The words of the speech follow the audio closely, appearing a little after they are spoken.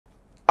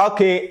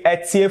Okay,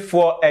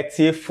 etier4.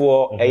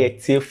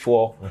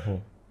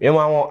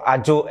 Yemamo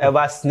ajo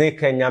ever snake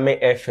Nyame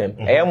FM.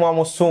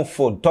 Yemamo soon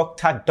for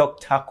Dr.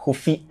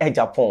 Kofi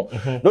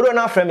Ejapon. No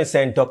na friend me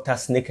saying Dr.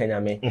 Snake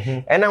Nyame.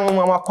 And I'm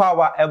mama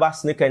kwa ever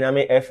snake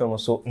Nyame FM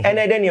so. And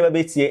then you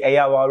be tie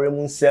eya wa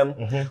remunsem,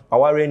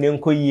 wa re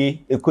nenkoyi,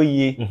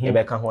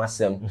 ebeka ho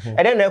asem.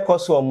 And then e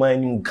koso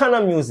man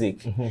Ghana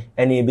music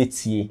and e be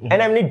tie.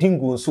 And I'm ni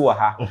dingo so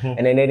ha.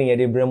 And then e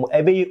dey bremo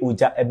ebe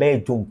uja ebe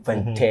dum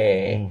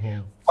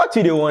fante. What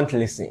do they want to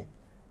listen?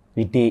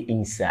 We dey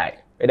inside.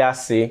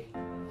 That's say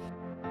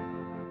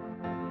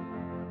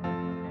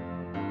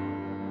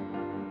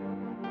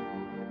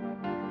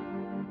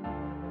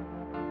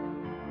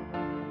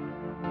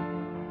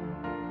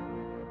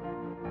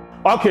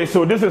Okay,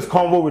 so this is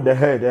Convo with the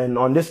Head, and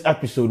on this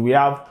episode we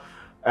have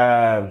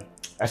a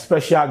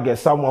special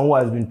guest, someone who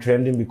has been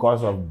trending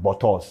because of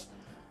bottles.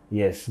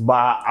 Yes,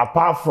 but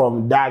apart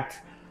from that,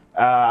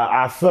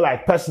 I feel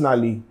like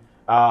personally,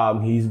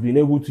 he's been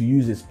able to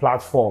use his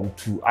platform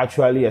to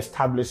actually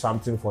establish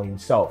something for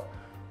himself.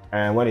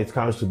 And when it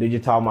comes to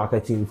digital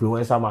marketing,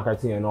 influencer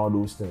marketing, and all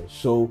those things.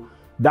 So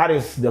that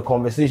is the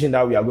conversation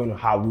that we are going to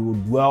have. We will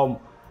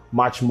dwell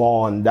much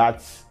more on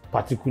that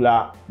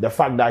particular, the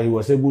fact that he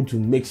was able to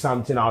make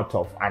something out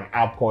of an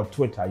app called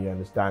Twitter, you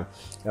understand?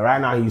 And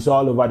right now he's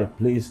all over the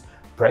place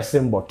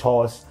pressing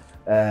buttons.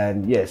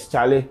 And yes,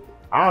 Charlie,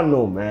 I don't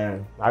know,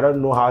 man. I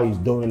don't know how he's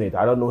doing it.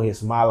 I don't know his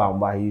smile,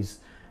 but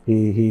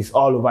he's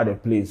all over the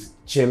place,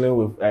 chilling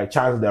with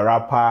Chance the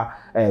Rapper,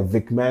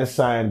 Vic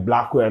Mensa, and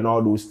Blackwell, and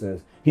all those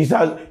things. He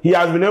has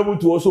been able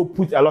to also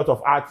put a lot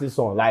of artists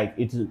on, like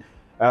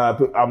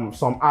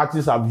some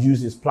artists have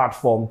used his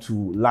platform to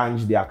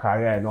launch their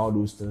career and all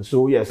those things.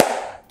 So yes,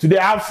 today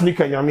I have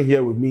Sneaker Nyame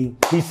here with me.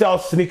 He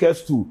sells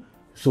sneakers too.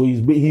 So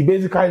he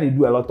basically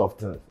do a lot of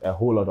things, a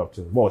whole lot of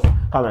things. Boss,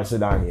 come and sit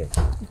down here.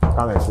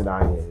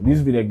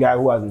 This be the guy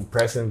who has been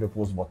pressing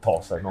people's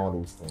buttons and all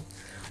those things.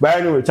 But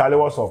anyway, Charlie,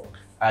 what's up?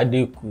 I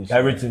did cool.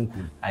 Everything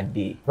cool. I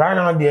did. Right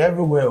now they're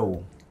everywhere.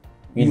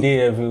 We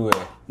did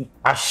everywhere.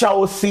 A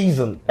shower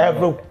season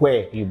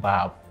everywhere. You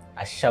bab.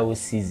 A shower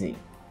season.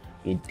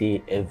 We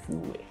did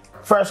everywhere.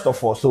 First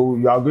of all, so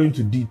you are going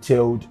to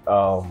detail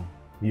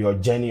your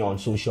journey on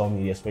social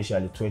media,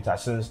 especially Twitter,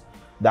 since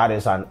that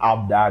is an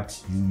app that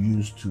you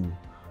use to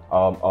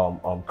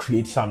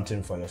create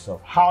something for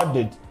yourself. How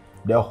did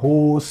the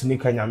whole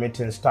Sneaker Nyame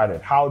thing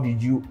started? How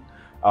did you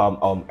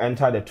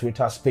enter the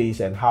Twitter space,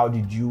 and how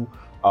did you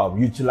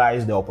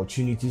utilize the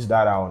opportunities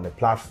that are on the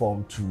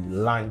platform to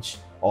launch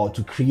or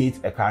to create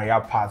a career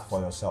path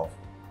for yourself?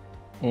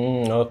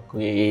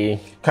 Okay.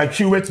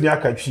 Kachi, wait me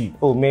kachi.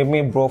 Oh,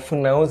 me bro, for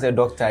now is a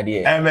doctor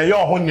there. Me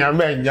your hon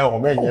man,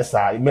 yes,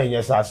 okay,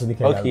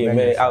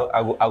 man,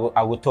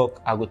 I will talk.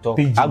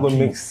 PG. I will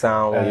make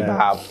sound.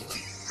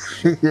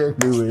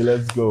 Anyway,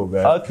 let's go,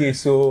 man. Okay,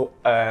 so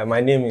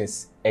my name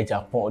is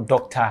Ejapon,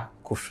 Dr.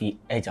 Kofi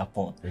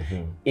Ejapon,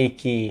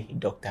 aka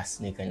Dr.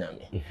 Sneaker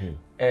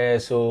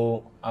Nyame.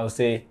 So I'll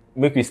say,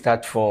 make we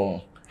start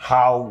from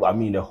how,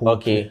 the whole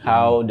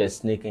how the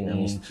Sneaker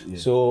Nyame. Yeah.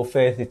 So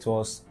first it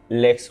was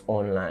Lex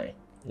Online.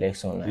 Yeah.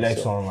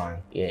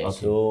 Okay.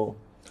 So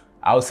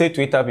I'll say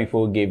Twitter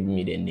people gave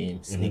me the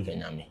name Sneaker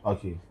Nyame.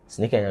 Okay.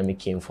 Sneaker Nyame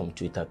came from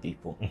Twitter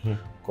people.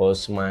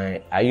 Because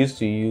I used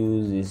to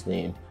use his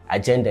name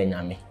Agenda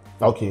Nyame.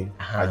 Okay.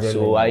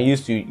 So I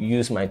used to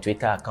use my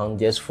Twitter account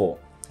just for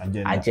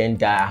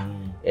agenda,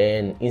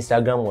 and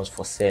Instagram was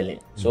for selling.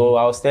 So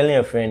I was telling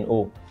a friend,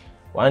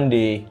 one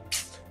day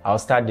I'll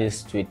start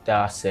this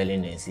Twitter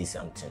selling and see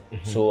something.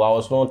 So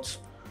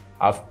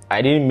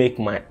I didn't make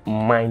my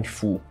mind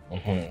full.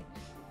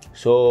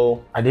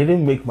 So I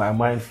didn't make my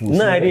mind full.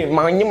 No, I didn't.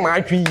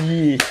 I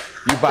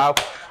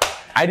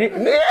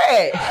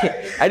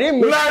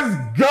didn't. Let's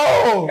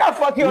go. I'm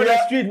fucking on the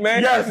street,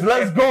 man. Yes,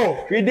 let's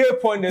go. We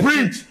did point the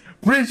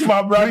preach,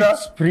 my brother.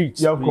 Preach.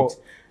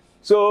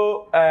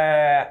 So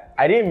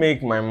I didn't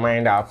make my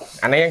mind up,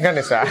 and I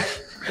can't say.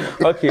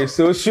 Okay,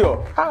 so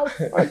sure.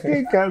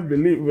 I can't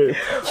believe it.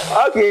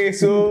 Okay,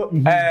 so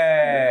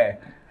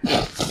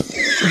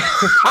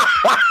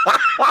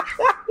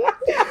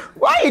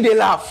why did they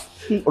laugh?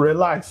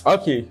 Relax.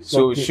 Okay,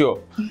 so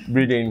sure.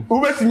 Breathing.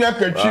 So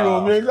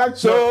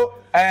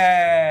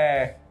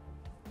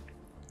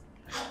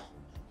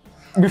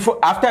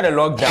after the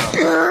lockdown.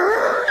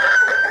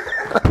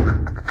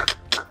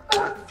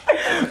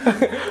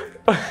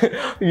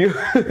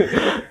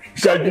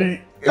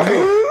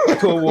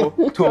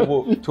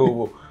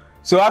 Tobo.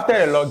 So after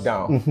the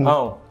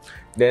lockdown,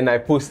 then I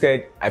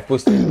posted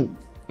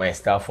my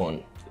stuff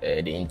on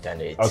the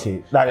internet.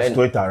 Okay, that is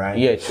Twitter, right?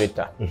 Yeah,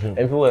 Twitter. And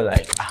people were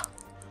like,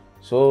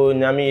 so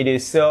Nyame, they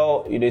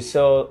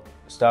sell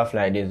stuff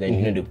like this, then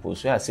you know the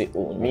post. So I say,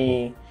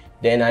 me.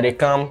 Then they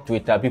come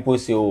Twitter, people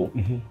say,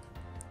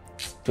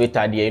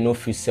 Twitter, they no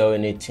free sell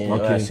anything.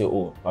 Okay. I say,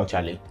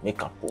 Charlie,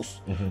 make a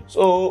post.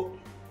 So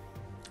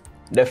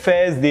the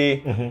first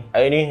day,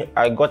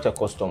 I got a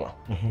customer.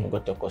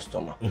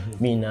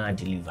 Me now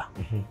deliver.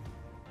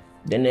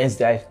 The next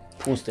day, I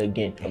post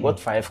again. I got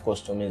 5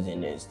 customers the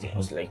next day. I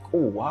was like, oh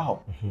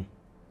wow.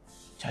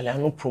 Charlie, I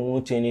no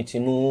promote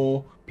anything,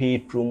 no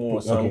paid promo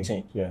or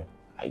something. Yeah.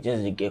 I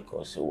just get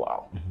cause say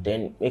wow.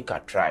 Then make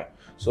a try.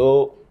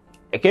 So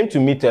I came to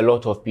meet a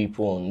lot of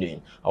people and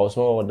then I was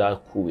not all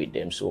that cool with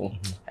them. So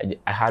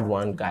I had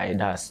one guy,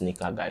 that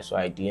sneaker guy. So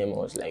I DM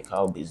was like,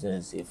 how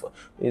business is for?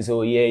 He said,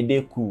 oh yeah,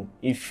 they cool.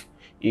 If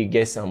you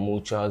get some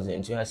mutuals,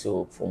 and so I said,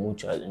 oh, for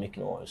mutuals,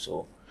 making all.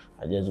 So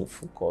I just would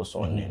focus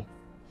on them,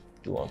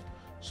 do one.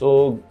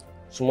 So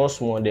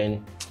small,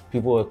 then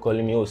people were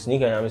calling me, oh,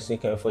 sneaker, I'm a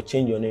sneaker, for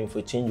change your name.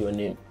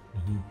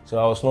 So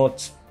I was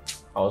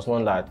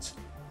not that,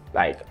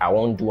 like, I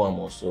won't do them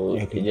also.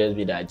 It just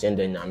be the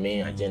agenda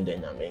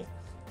Nyame.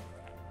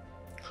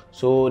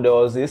 So there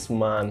was this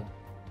man,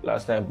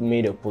 last time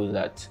made a post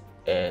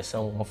that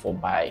someone for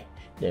buy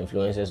the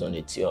influencers on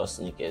the tier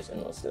sneakers,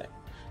 and I was like,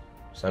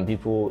 some of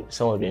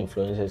the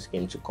influencers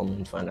came to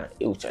comment for that,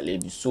 hey,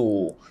 Charlie,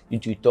 so you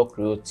two talk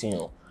real thing.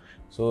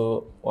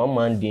 So one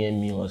man DM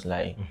me was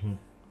like,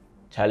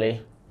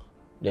 Charlie,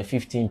 the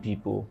 15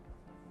 people,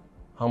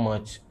 how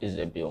much is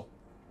the bill?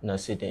 And I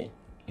said, then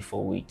if I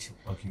wait.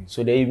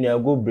 So the evening I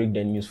go break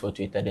the news for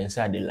Twitter, then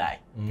say they lie.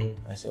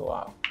 I said,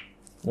 wow.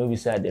 Nobody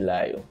said they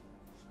lie.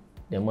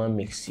 The man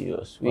makes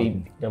serious.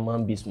 The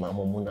man beats my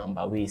mom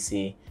number. We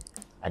say,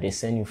 I they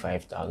send you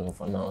 5,000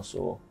 for now.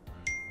 So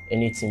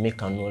anything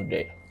make I know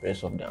the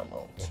rest of the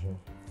amount.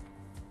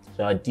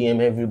 So I DM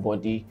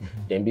everybody.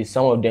 Then be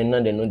some of them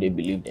now they know they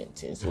believe them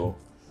things. So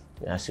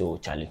I say, oh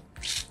Charlie,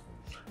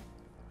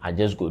 I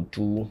just go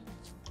do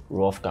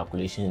rough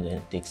calculations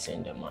and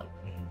send the man.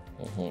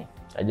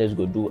 I just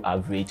go do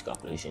average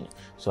calculation.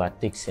 So I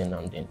send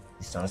them, then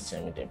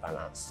send me the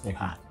balance.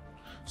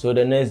 So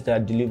the next day I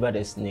deliver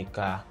the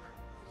sneaker.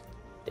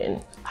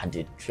 Then I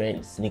did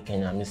trend sneaker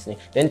and I'm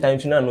sneaker. Then time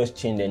to now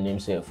change the name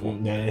self.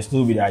 Then it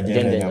still be the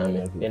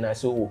agenda. Then I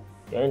say, oh,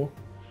 then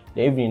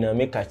the evening I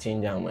make a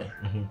change on my.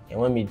 And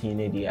when me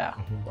doing it,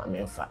 my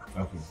memfa.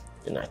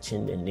 Then I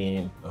change the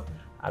name.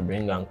 I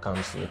bring and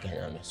come sneaker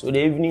and so the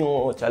evening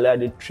oh, Charlie I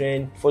did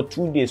trend for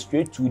 2 days,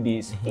 straight 2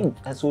 days.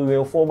 That's what we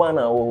were for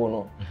banner.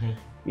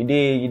 You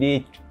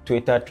did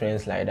Twitter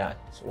trends like that.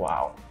 So,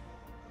 wow.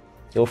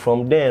 So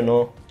from there,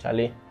 no,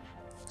 Charlie,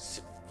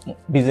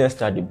 business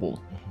started boom.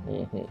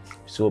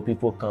 So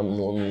people come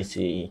know me,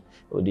 say,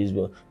 oh, this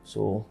bill.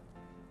 So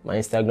my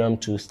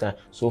Instagram too start.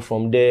 So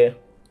from there,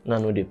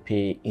 now they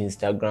pay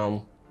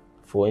Instagram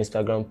for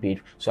Instagram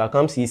page. So I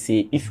come see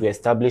say if you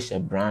establish a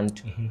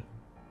brand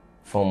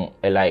from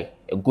a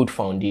good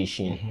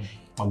foundation,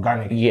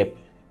 organic. Yep,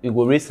 you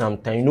go raise some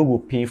time. You no go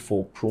pay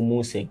for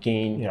promos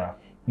again. Yeah.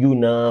 You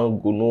now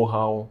go know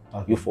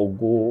how you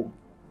forgo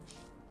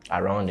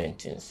around and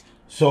things.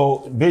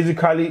 So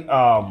basically,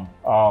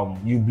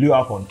 you blew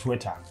up on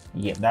Twitter.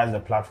 Yeah, that's the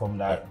platform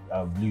that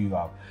blew you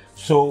up.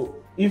 So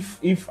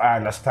if I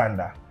understand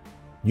that,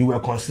 you were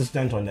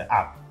consistent on the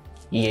app.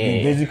 Yeah.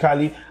 You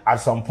basically, at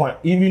some point,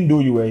 even though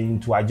you were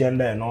into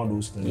agenda and all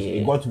those things,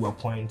 it got to a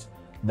point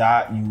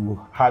that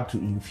you had to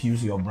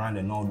infuse your brand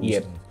and all those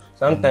things.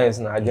 Sometimes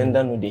na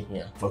agenda no dey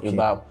here.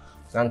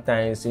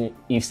 Sometimes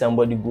if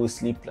somebody go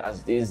sleep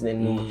last days,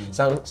 then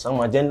some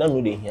agenda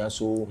no dey here.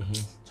 So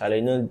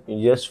challenge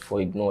you just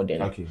for ignore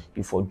them.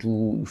 You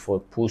for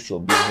post your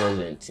business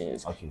and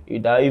things.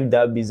 If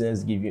that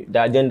business give you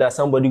the agenda,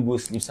 somebody go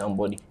sleep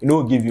somebody, you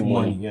know, give you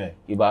money.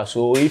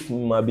 So if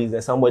my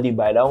business somebody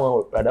buy that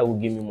one, rather will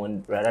give me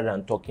money rather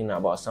than talking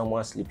about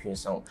someone sleeping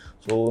sound.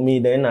 So me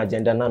then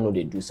agenda now no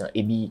they do some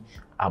it be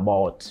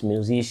about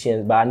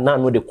musicians, but now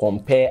no they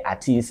compare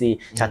artists say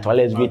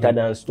Chatwale is greater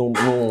than Stone.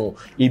 No,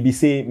 it be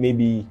say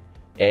maybe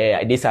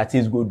this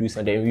artist go do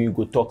something, then we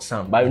go talk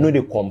some, but you know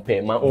they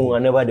compare. My own,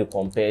 whenever they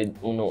compare,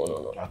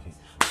 no.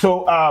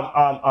 So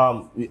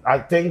I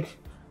think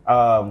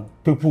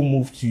people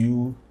move to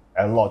you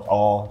a lot,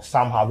 or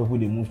somehow people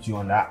they move to you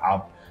on that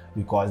app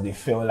because they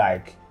feel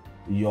like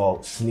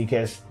your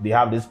sneakers. They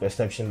have this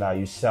perception that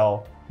you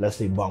sell, let's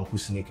say, Banku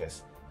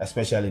sneakers,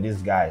 especially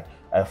this guy,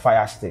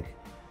 Fire Stick.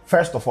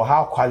 First of all,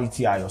 how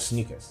quality are your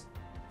sneakers?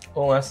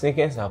 Oh, my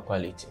sneakers are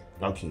quality.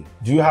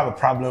 Do you have a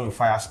problem with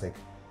Fire Stick?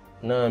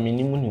 No,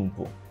 minimum.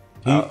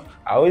 I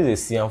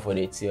always see him for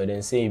the tier,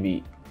 then say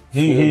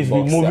he's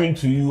been moving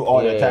to you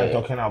all the time,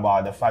 talking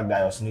about the fact that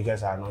your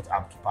sneakers are not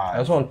up to par.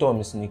 That's on top of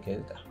my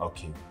sneakers.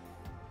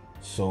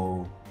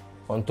 So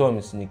on top of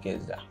my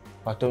sneakers,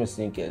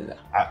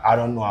 I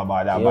don't know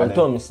about that. On top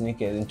of my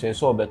sneakers, into a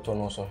so better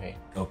no so here.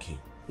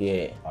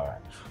 Yeah. All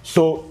right.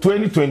 So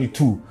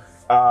 2022.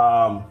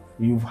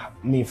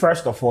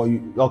 First of all,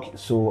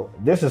 so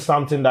this is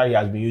something that he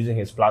has been using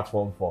his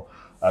platform for.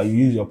 You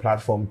use your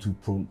platform to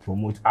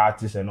promote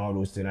artists and all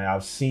those things. I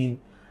have seen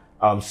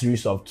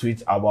series of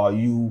tweets about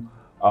you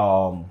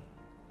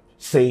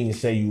saying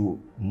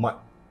you,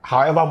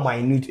 however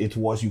minute it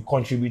was, you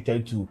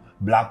contributed to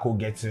Blacko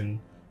getting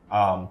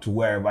to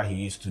wherever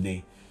he is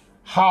today.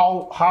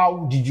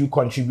 How did you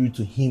contribute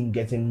to him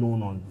getting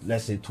known on,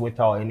 let's say,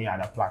 Twitter or any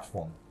other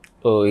platform?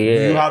 Oh yeah.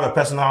 Do you have a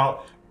personal?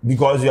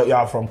 Because you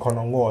are from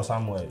Konongo or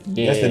somewhere.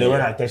 Yesterday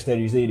when I texted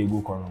you, say they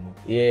go Konongo.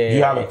 Do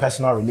you have a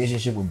personal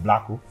relationship with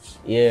Blacko?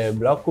 Yeah,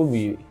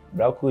 Blacko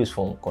Blacko is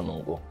from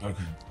Konongo.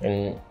 Okay.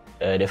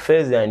 And the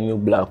first day I knew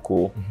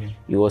Blacko,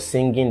 he was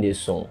singing the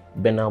song,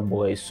 Benna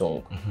Boy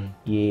song.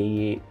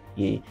 Yeah.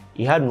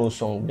 He had no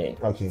song then.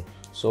 Okay.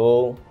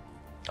 So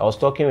I was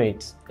talking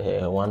with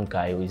one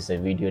guy who is a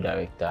video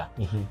director,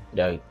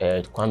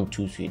 Kwame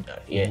Tutu.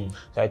 Yeah.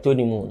 So I told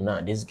him, oh,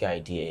 nah, this guy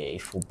there,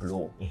 if will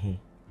blow.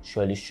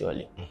 Surely,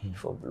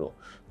 if will blow.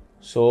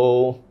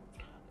 So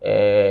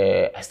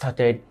I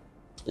started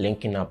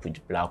linking up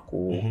with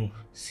Blacko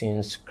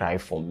since Cry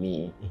For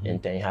Me,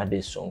 and then he had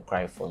this song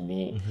Cry For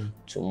Me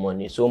to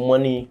Money. So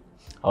Money,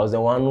 I was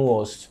the one who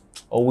was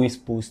always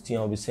posting.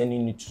 I'll be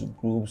sending it to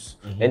groups.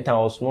 Then I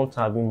was not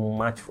having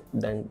much.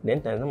 Then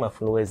my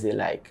followers they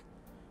like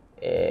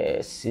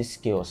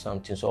 6K or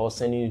something. So I was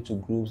sending it to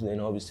groups. Then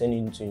I'll be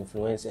sending it to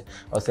influencers.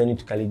 I was sending it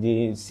to Khalid,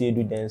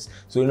 Sedu Dance.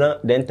 So now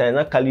then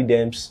time Khalid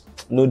Dance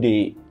no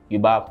they you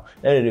back.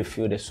 Then they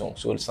feel the song.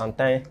 So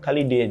sometimes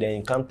Khalid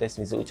then come test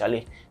me say, oh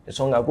Charlie, the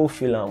song I go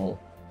feel am.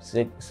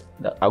 Say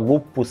I go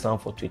post am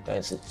for Twitter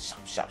and say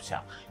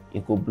sharp.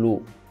 It go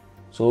blow.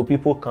 So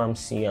people come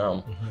see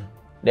him.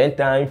 Then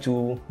time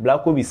to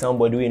Blacko be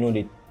somebody we know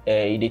they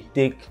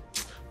take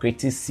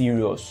critics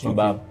serious.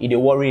 Okay. They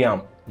worry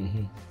him.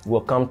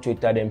 Will come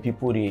Twitter, then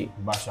people they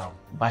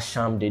bash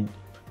him, they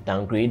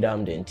downgrade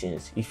them, then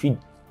things. If he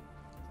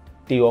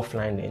stay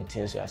offline, then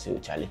things you say, oh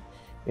Charlie,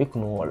 you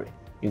can worry.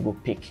 You go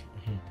pick.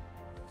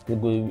 You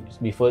go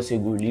before say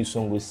go release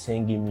song, go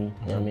sing me.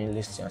 I mean,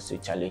 listen and say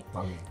Charlie,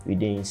 we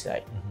dey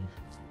inside.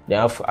 Then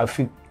I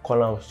feel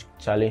call him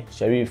Charlie,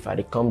 Sheriff,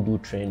 I come do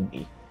trend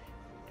B.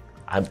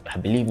 I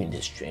believe in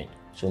this trend,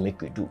 so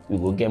make we do. We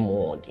will get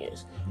more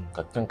audience.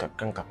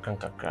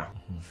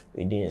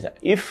 We dey inside.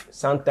 If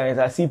sometimes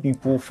I see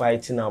people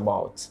fighting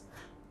about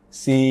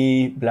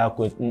say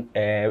Blacko,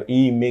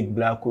 he make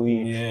Blacko,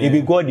 he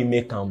be God he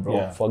make him,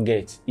 bro.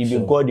 Forget. He be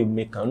God he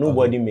make him.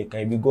 Nobody make him.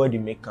 He be God he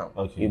make him.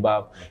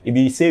 If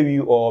he say we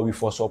or we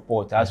for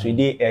support, as we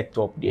dey at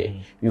top there,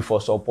 we for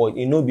support.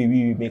 It no be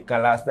we make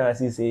him. Last time I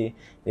see say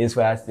this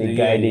was the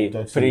guy they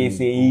pray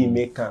say he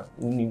make him.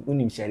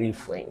 Unim Sheriff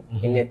friend.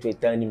 In the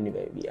Twitter him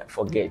baby.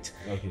 Forget.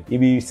 If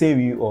he say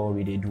we or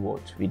we dey do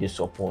what? We dey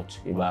support.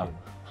 We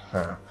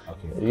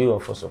are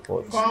for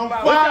support.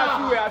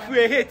 I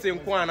feel hating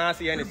Kwan and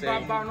say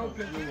anything.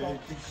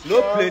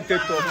 No plenty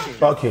talking.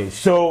 Okay,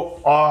 so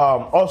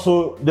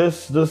also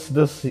this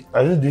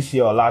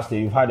year or last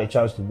year you've had a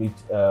chance to meet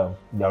the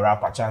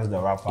rapper, Chance the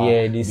Rapper,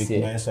 this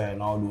year, Mensa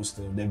and all those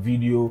things. The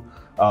video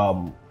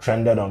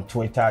trended on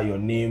Twitter. Your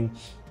name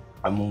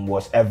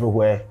was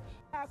everywhere.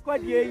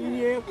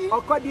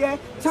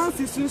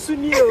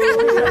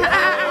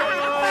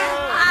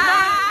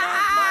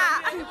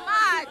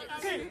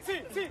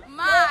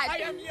 I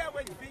am here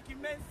with Vicky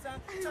Mensa,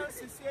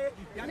 chances here,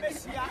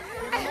 Yamesia,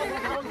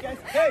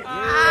 hey,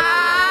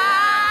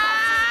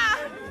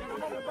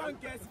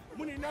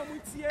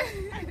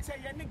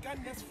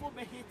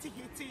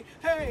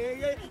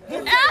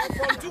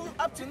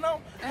 up to now,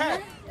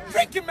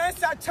 Vicky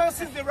Mensa,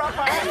 chances the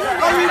rapper.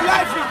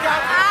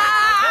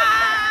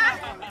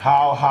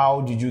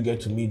 How did you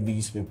get to meet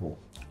these people?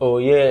 Oh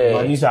yeah,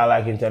 but these are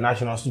like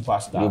international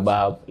superstars.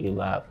 You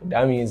bab.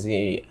 That means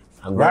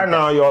right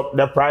now,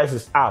 the price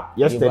is up.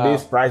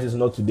 Yesterday's price is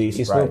not today's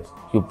price.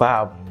 You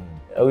bab.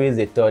 Always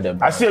they thought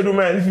about. I said,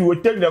 man, if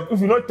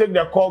you not take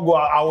the call, go,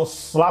 I will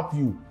slap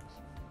you.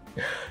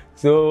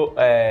 So,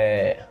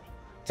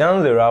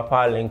 Chance the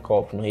Rapper link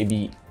up,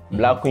 maybe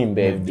Blacko in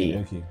birthday.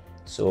 Okay.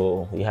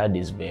 So we had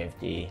this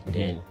birthday.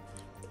 Then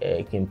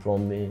came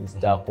Promise,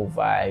 Darko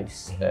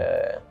Vibes.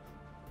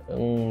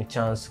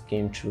 Chance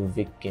came through,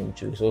 Vic came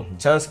through. So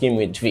Chance came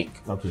with Vic.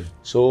 Okay.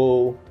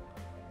 So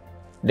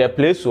the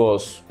place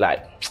was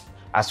like,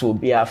 as will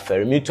be a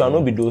fair. Me too, I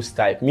not be those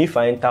type. Me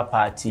for enter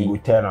party. You will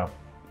turn up.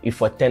 If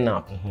for turn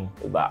up.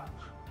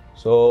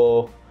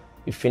 So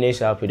we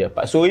finished up with the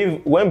party. So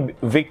when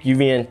Vic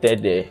even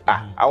entered there,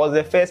 I was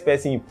the first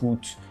person he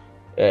put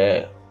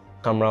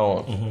camera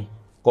on.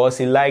 Because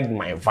he liked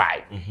my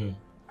vibe.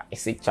 I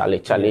said,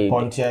 Charlie.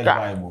 Pontiac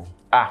vibe.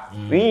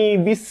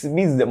 This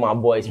my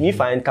boys. Me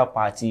for enter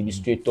party, be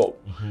straight up.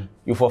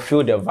 You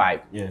fulfill the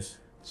vibe. Yes.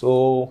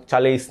 So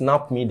Charlie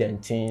snapped me then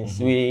things.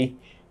 We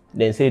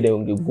then say they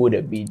will go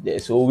the beat there.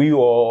 So we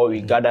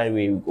gather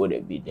we go the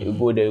beat there. We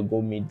go there,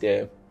 go meet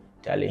them.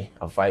 Charlie,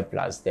 a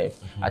 5+ them.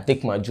 I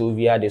take my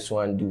Jovia, this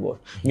one do what.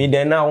 Me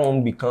then now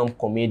won't become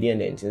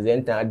comedian and things. Then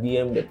I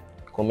DM the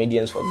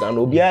comedians for Ghana.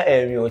 Obia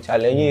Emi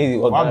challenge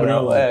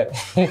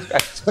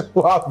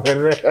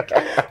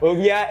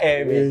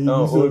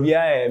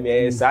Obia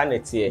Emi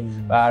sanity.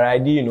 But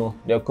already you know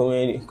the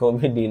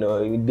comedy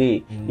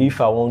day.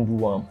 If I won't do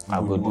one, I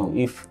will do.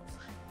 If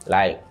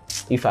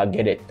I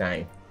get the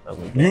time, I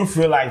will do. Do you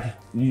feel like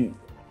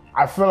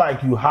I feel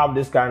like you have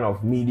this kind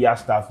of media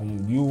stuff in you.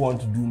 Do you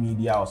want to do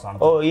media or something?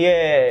 Oh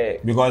yeah.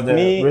 Because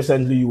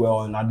recently you were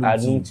on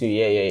Adult too.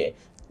 Yeah.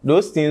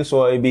 Those things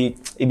so it be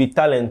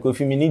talent. If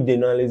you need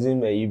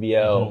journalism, you be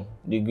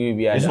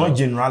degree. It's not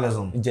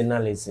journalism.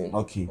 Journalism.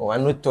 Okay. Oh, I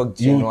not talk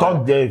journalism. You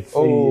talk there.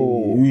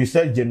 You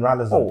said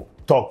journalism.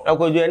 Talk. I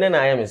could do and then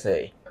I am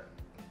say.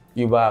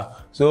 You ba.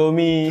 So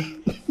me.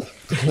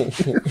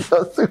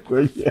 That's the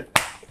question.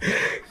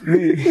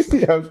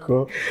 Yeah,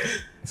 cool.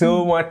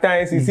 So more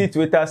times you see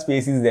Twitter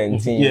Spaces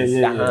and things.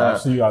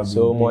 Yeah.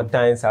 So more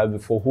times I'll be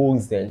for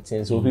hosts and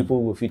things. So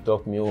people will fit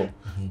talk me.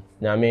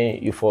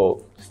 Nyame, you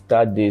for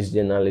start this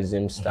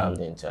journalism stuff.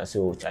 Then I say,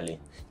 oh Charlie,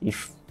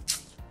 if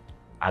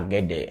I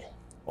get the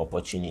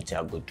opportunity,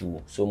 I go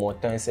do. So more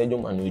times I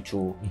don't know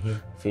you.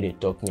 If they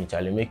talk me,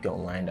 Charlie, make your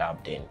mind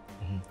up. Then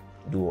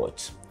do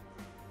what?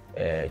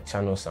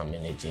 Channel some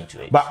energy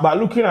into it. But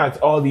looking at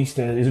all these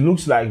things, it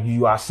looks like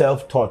you are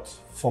self-taught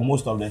for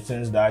most of the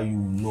things that you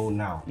know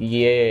now.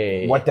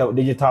 Yeah. What the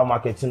digital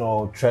marketing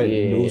or trend,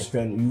 those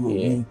trends,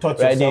 you taught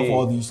yourself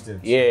all these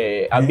things.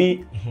 Yeah.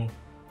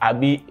 I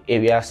be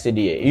area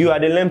city. You are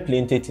the learn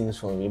plenty things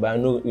from me, but I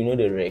know you know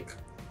the rec.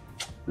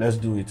 Let's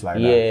do it like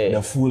that.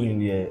 The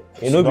fooling,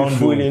 You know be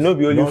fooling, you know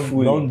be only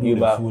fooling. Don't do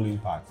the fooling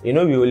part. You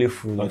know be only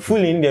fooling.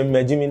 Fooling them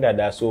measurement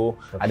that so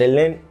I dey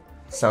learn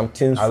some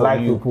things I from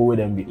like you. people with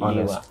them be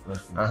honest.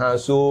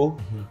 So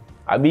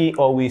I be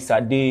always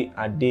a day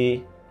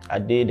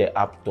the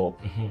app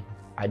top.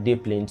 I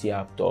did plenty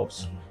app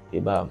tops.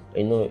 About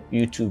you know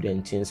YouTube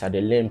and things. I dey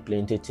learn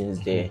plenty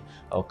things there.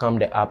 I'll come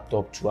the app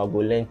top too. I go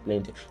learn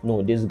plenty.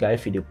 No, this guy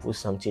if they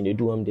post something, they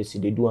do this,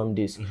 they do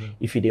this.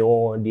 If they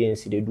want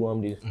DNC, they do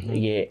this.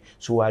 Yeah.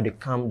 So I dey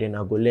come then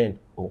I go learn.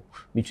 Oh,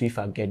 between if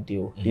I get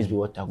there, this be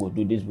what I go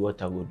do. This be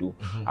what I go do.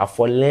 I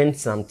for learn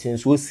some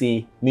things. We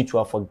say me too.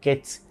 I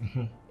forget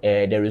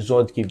the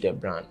result give the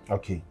brand.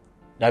 Okay.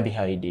 That be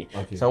how it did.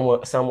 Okay. Some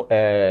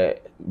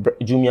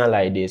Jumia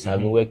like this. I've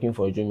been working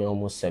for Jumia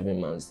almost 7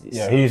 months. This.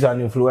 Yeah, he's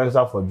an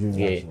influencer for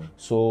Jumia. Yeah.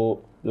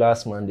 So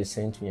last month they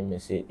sent me a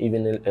message.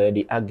 Even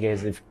the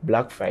aggressive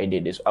Black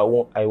Friday. This I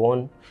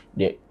want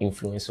the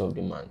influencer of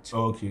the month.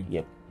 Okay.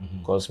 Yep.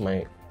 Because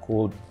my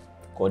code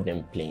got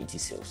them plenty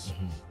sales.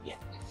 Yeah.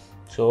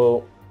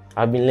 So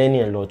I've been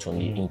learning a lot on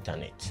the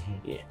internet.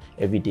 Yeah.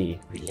 Every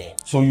day we learn.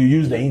 So you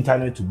use the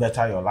internet to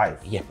better your life.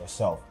 Yep.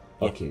 Yourself.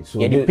 Okay, so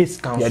the peace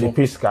council. the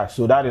peace council.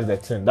 So that is the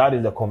thing. That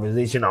is the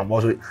conversation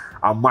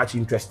I'm much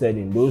interested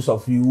in. Those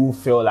of you who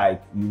feel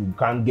like you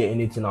can't get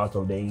anything out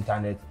of the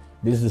internet,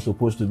 this is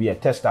supposed to be a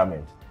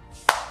testament.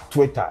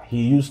 Twitter.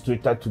 He used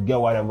Twitter to get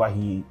whatever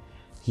he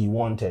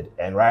wanted,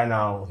 and right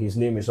now his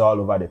name is all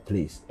over the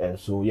place. And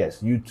so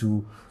yes, you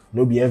too.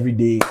 No be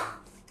everyday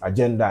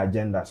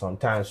agenda.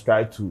 Sometimes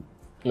try to.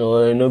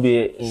 No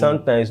be.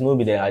 Sometimes no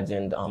be the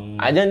agenda.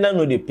 Agenda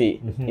no they pay.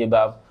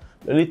 But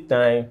the only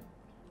time.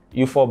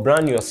 You for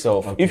brand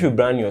yourself. Okay. If you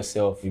brand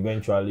yourself,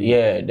 eventually,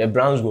 the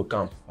brands will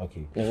come.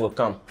 Okay, it will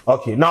come.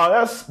 Okay, now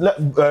let's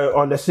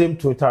on the same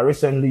Twitter.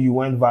 Recently, you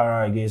went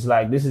viral again. It's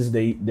like this is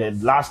the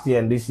last year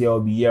and this year will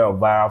be year of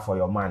viral for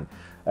your man.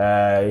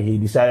 He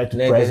decided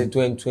to press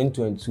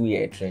 2022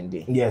 year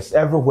trending. Yes,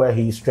 everywhere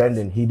he's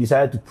trending. He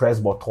decided to press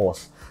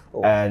buttons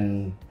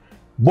and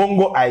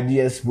Bongo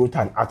Ideas wrote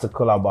an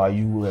article about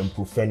you and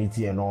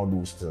profanity and all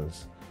those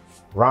things.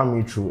 Run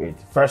me through it.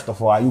 First of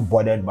all, are you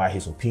bothered by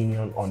his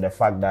opinion on the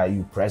fact that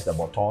you pressed the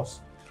buttons?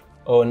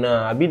 Oh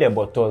no, I be the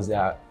buttons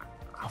that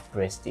I've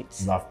pressed it.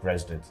 You have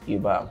pressed it.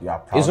 Iba. You are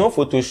proud. It's not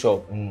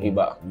Photoshop.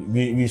 Iba.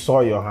 We saw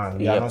your hand.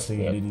 We are not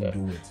saying you didn't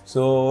do it.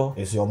 So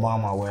it's your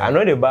mama. Where I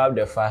know the Bob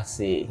the fast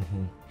say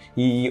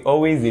he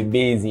always is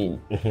based in.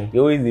 He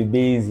always is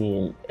based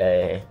in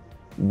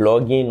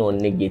blogging on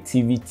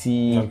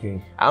negativity.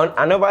 Okay.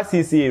 I never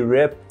see a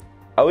rep.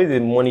 Always a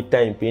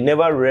monitor him. He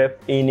never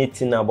rep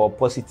anything about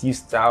positive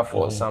stuff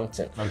or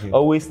something. Okay.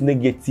 Always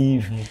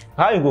negative.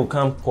 How you go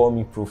come call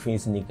me profane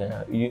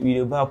sneaker?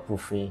 You about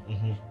profane.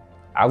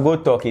 I go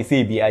talk, he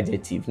say it be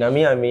adjective. Now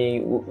me,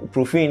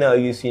 profane now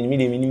you see me,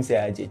 the meaning say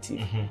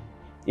adjective.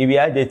 If be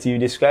adjective,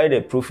 describe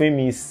the profane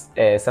means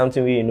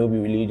something where you know be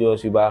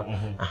religious, about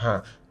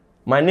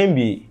My name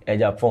be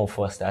Japan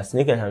Foster,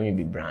 Snake and Nyame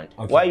be brand.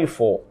 Okay. Why you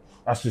for?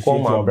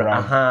 Associate your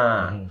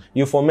brand.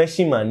 You for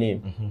mention my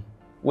name.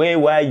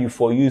 Why you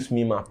for use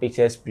me my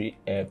pictures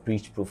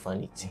preach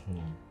profanity?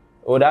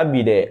 Or that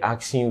be the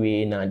action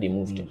way now they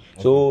moved to.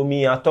 So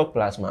me I talk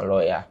plus my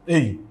lawyer.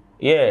 Hey.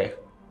 Yeah.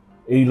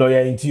 A lawyer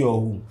into your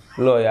who?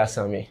 Lawyer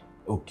Sammy.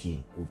 Okay.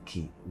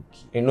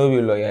 You know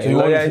be lawyer. So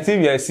lawyer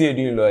until you see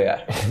doing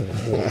lawyer.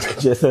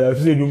 Yes, I've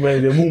seen you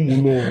man the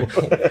mumu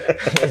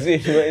no. See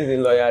you is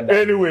lawyer.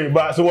 Anyway,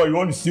 but so what you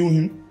want to sue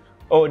him?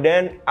 Oh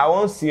then I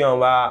won't see him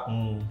about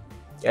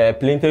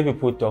plenty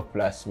people talk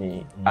plus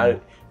me.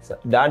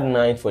 That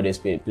night for the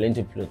space,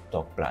 plenty people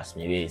talk plus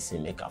me. They say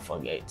make I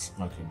forget.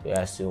 Okay.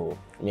 Yeah, so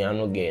me I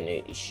not get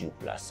any issue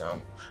plus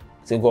some.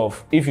 So go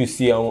if you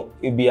see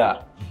it be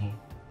a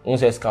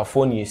says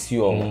California see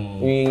you.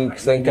 We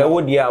think I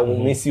would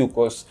will miss you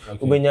because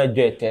ubenya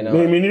jet and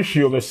me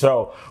issue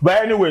myself.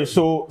 But anyway,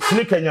 so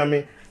Snake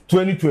Nyame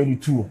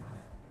 2022.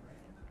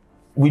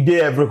 We did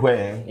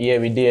everywhere. Yeah,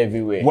 we did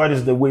everywhere. What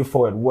is the way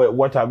forward?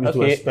 What are we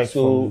to expect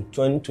so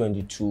from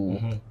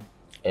 2022?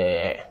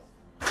 I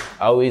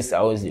always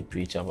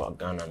preach about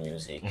Ghana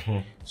music.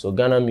 So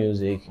Ghana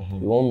music,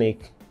 we won't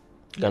make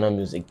Ghana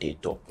music day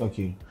top.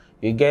 Okay.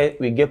 we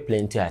get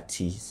plenty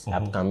artists,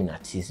 upcoming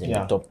artists in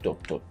the top.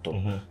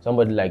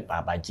 Somebody like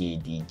Baba J,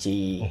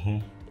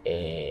 DJ,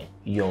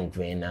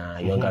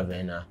 Younger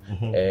Venna,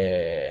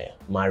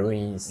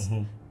 Marines.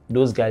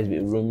 Those guys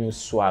with Romeo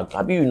Swag.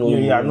 Have you know?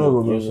 Yeah, I know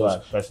Romeo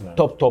Swag personally.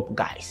 Top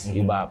guys.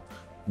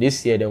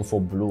 This year them for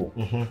Blue.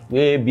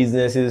 Where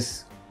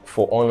businesses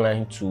for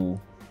online to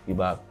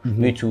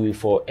we to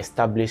for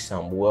establish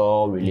some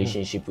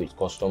relationship with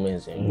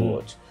customers and do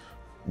what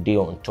they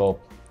on top.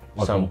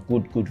 Some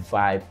good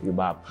vibe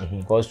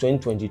because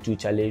 2022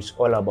 challenge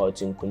all about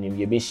inkunim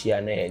you be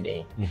share na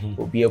eden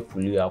obi a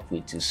pull you up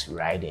with his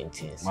ride and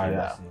things.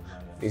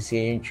 They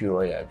say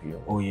royal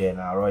view. Oh yeah,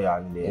 now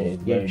royal there.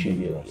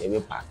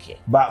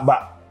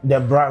 But the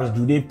brands,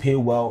 do they pay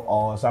well,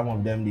 or some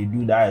of them they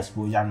do that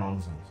exposure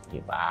nonsense?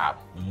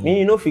 Me,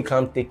 you know, if you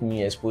can't take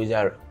me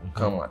exposure,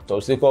 come at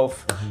all. Sake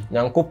of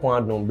Nyanko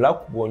Pondon,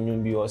 Black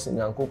Bonum be also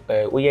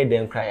Nyanko, we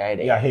then cry.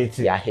 Yeah,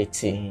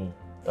 hating.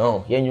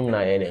 Oh, you na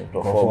then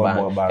for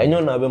ban. And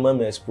you know,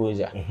 be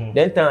exposure.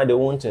 Then time they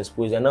want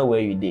exposure, now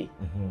where you dey.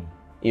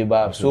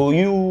 So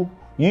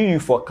you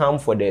for come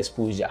for the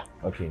exposure.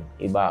 Okay.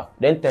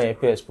 Then time you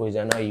pay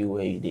exposure, now you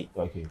where you dey.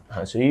 Okay.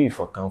 And so you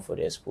for come for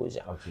the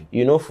exposure. Okay.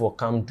 You know for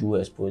come do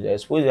exposure.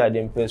 Exposure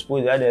then pay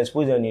exposure. The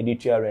exposure need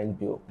editorial rent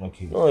bill.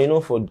 Okay. No, you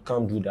know for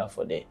come do that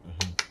for them.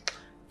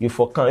 You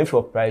for come if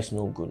your price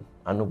no good,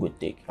 I no good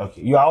take.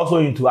 Okay. You are also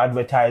into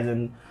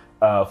advertising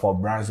for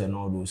brands and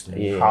all those things.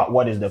 Yeah.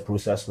 What is the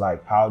process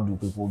like? How do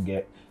people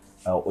get?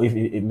 If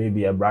it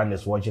maybe a brand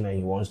is watching and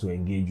he wants to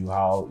engage you,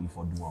 how you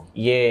for do?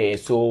 Yeah.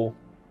 So.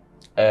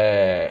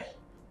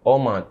 All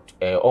my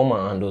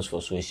handles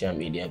for social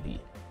media be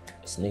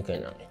Snake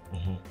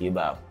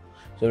Nyame.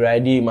 So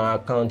right there, my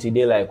account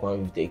today like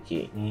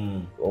 150K,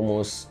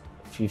 almost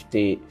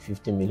 50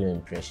 million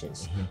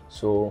impressions.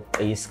 So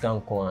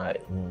scan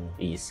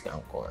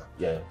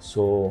Yeah.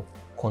 So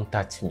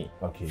contact me.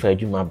 Okay.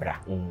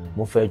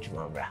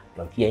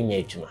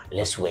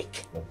 Let's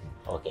work.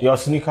 Okay. Your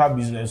sneaker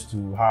business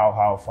too,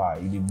 how far?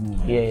 It boom.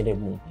 Yeah,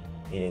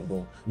 it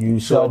boom. You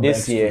so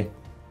this year. Too.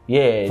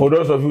 Yeah. For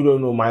those of you who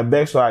don't know, my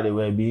bags are they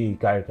will be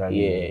carry.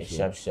 Yeah,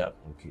 sharp.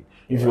 Okay.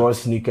 If you want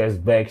sneakers,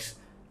 bags,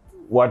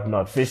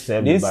 whatnot, fish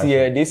sell. This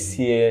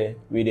year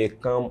we they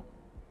come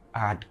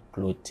add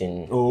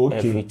clothing. Oh, okay.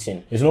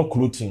 Everything. It's not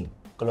clothing.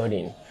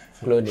 Clothing.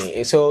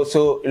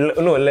 So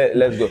no,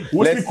 let's go.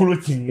 What's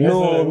clothing?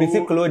 No, we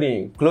say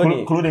clothing.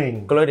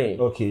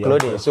 Okay. Yeah.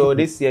 Clothing. So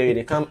this year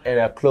they come in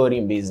a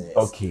clothing business.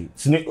 Okay.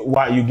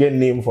 Why you get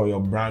name for your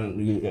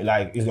brand?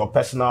 Like is your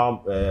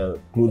personal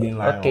clothing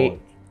line? Okay.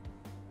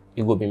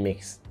 It will be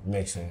mixed.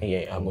 Mixing.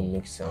 Yeah, I will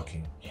mix.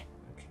 Okay.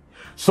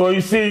 So you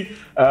see,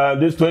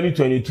 this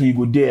 2023 you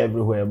go there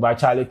everywhere. But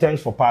Charlie,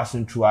 thanks for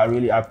passing through. I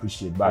really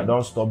appreciate. But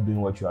don't stop doing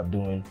what you are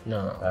doing.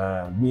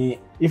 No.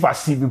 If I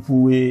see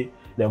people way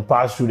then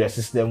pass through the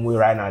system way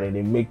right now, then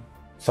they make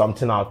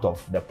something out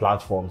of the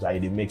platforms.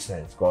 It make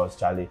sense. Because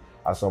Charlie,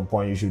 at some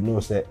point you should know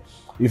that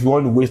if you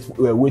want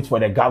to wait for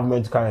the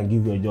government to come and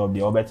give you a job, they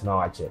all better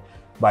now actually.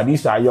 But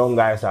these are young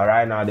guys that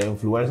right now, the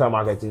influencer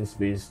marketing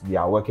space, they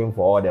are working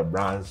for all the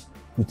brands,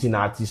 putting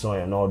artists on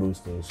and all those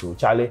things. So,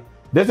 Charlie,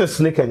 this is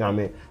Snake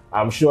Nyame.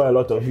 I'm sure a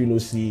lot of you know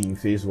see in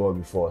Facebook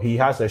before. He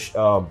has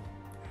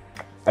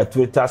a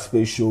Twitter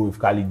space show with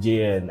Kali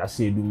J and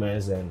Asiedu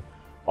Dumens and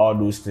all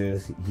those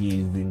things.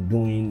 He's been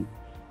doing.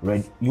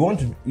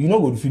 You know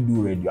what if you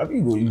do radio?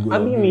 I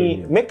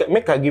mean,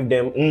 make I give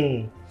them.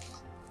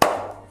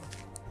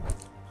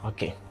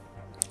 Okay.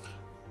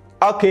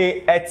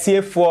 Okay,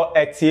 etie four.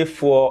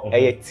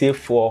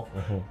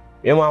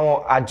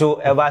 Yemo ajo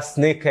ever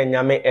Snake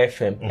Nyame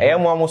FM.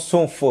 Yemo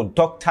sonfo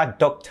Dr.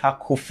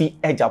 Kofi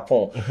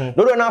Japan.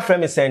 No na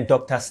friend me saying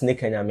Dr.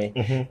 Snake Nyame.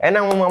 And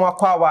na mama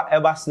kwa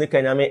ever Snake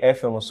Nyame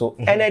FM so.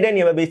 And then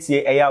you be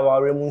tie eya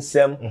ware mu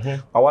nsem.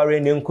 Aware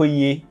ne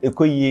ekoyie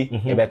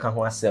e be ka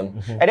ho asem.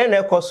 And then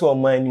e koso o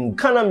man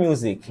Ghana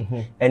music.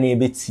 And e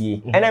be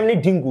tie. And am ne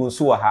dingo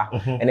so wa ha.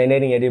 And then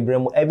e dey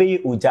brem e be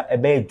oja e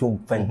be dum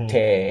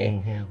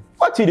fante.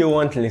 What do they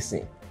want to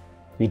listen?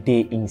 We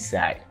dey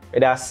inside.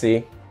 That's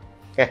say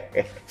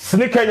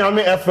Snake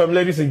Nyame FM,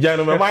 ladies and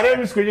gentlemen. My name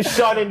is Chris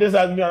Shot, and this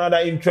has been another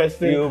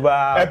interesting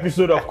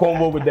episode of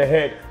Convo with the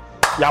Head.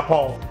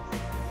 Yapon.